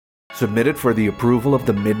Submitted for the approval of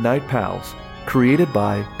the Midnight Pals. Created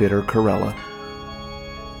by Bitter Corella.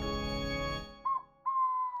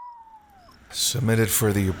 Submitted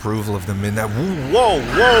for the approval of the Midnight... Whoa,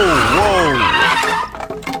 whoa,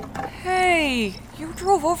 whoa! Hey, you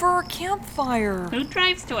drove over a campfire. Who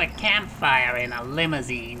drives to a campfire in a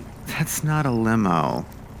limousine? That's not a limo.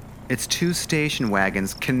 It's 2 station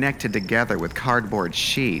wagons connected together with cardboard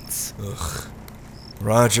sheets. Ugh.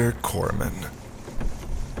 Roger Corman.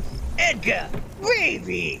 Edgar,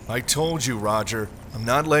 baby! I told you, Roger. I'm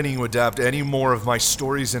not letting you adapt any more of my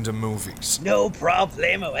stories into movies. No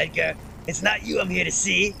problemo, Edgar. It's not you I'm here to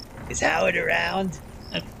see. Is Howard around?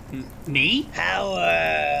 Me?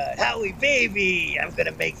 Howie, baby! I'm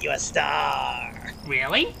gonna make you a star.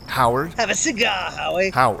 Really? Howard? Have a cigar, Howie.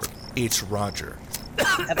 Howard, it's Roger.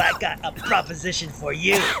 Have I got a proposition for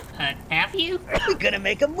you? Have you? We're gonna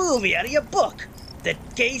make a movie out of your book. The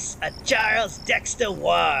Case of Charles Dexter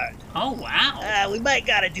Ward. Oh, wow. We might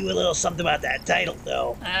gotta do a little something about that title,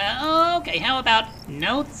 though. Okay, how about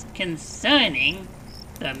notes concerning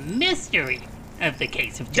the mystery of the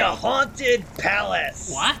Case of The Charles? Haunted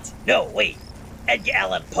Palace. What? No, wait. Edgar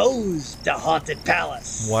Allan Poe's The Haunted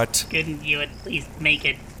Palace. What? Couldn't you at least make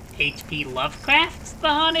it H.P. Lovecraft's The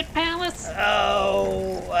Haunted Palace?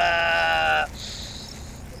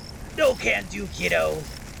 No can do, kiddo.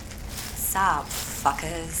 Sup,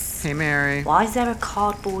 fuckers. Hey, Mary. Why is there a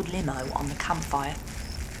cardboard limo on the campfire?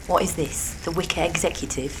 What is this? The Wicker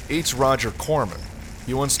Executive? It's Roger Corman.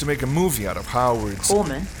 He wants to make a movie out of Howard's...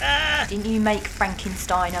 Corman? Didn't you make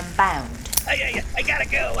Frankenstein Unbound? I gotta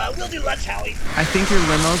go. We'll do lunch, Howie. I think your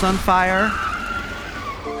limo's on fire.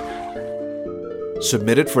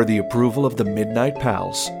 Submitted for the approval of the Midnight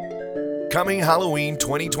Pals. Coming Halloween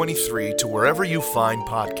 2023 to wherever you find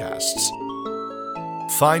podcasts.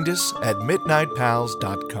 Find us at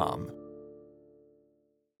midnightpals.com.